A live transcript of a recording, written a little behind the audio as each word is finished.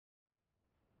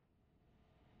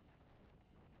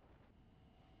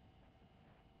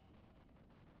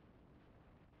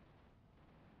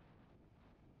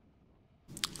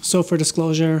So for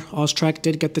disclosure, OzTrekk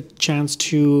did get the chance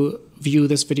to view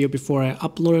this video before I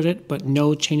uploaded it, but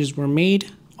no changes were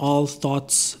made. All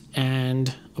thoughts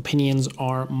and opinions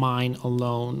are mine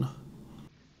alone.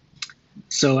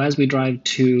 So as we drive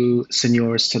to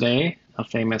Señor's today, a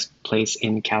famous place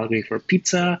in Calgary for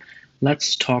pizza,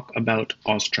 let's talk about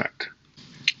OzTrekk.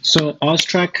 So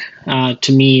OzTrekk,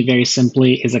 to me, very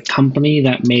simply, is a company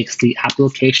that makes the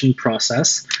application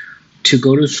process to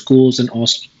go to schools in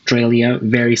Australia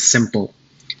very simple.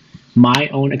 My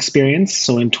own experience,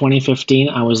 so in 2015,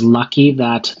 I was lucky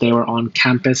that they were on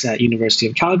campus at University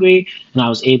of Calgary, and I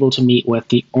was able to meet with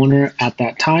the owner at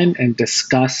that time and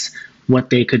discuss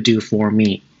what they could do for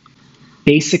me.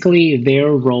 Basically, their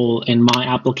role in my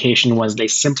application was they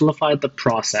simplified the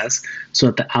process so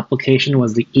that the application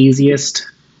was the easiest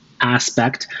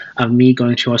aspect of me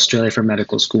going to Australia for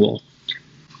medical school.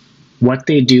 What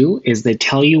they do is they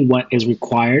tell you what is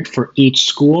required for each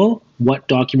school, what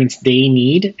documents they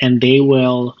need, and they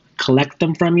will collect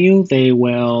them from you. They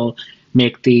will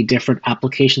make the different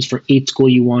applications for each school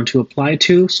you want to apply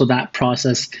to. So that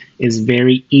process is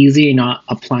very easy. You're not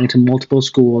applying to multiple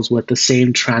schools with the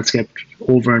same transcript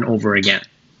over and over again.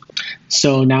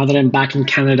 So now that I'm back in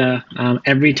Canada,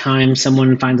 every time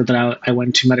someone finds out that I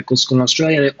went to medical school in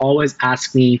Australia, they always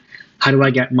ask me, how do I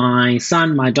get my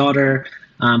son, my daughter,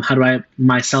 how do I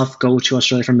myself go to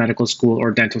Australia for medical school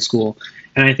or dental school?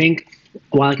 And I think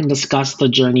while I can discuss the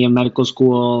journey of medical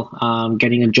school,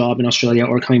 getting a job in Australia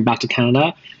or coming back to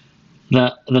Canada,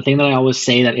 the thing that I always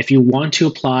say that if you want to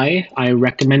apply, I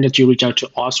recommend that you reach out to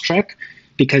OzTrekk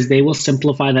because they will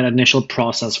simplify that initial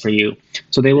process for you.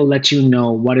 So they will let you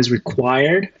know what is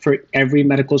required for every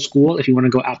medical school. If you want to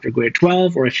go after grade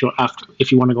 12 or if you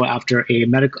want to go after a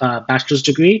bachelor's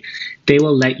degree, they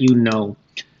will let you know.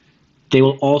 They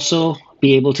will also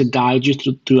be able to guide you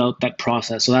throughout that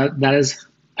process. So that is,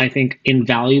 I think,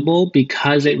 invaluable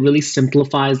because it really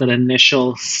simplifies that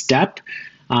initial step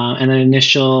and an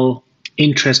initial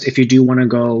interest if you do want to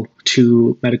go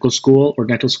to medical school or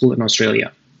dental school in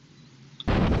Australia.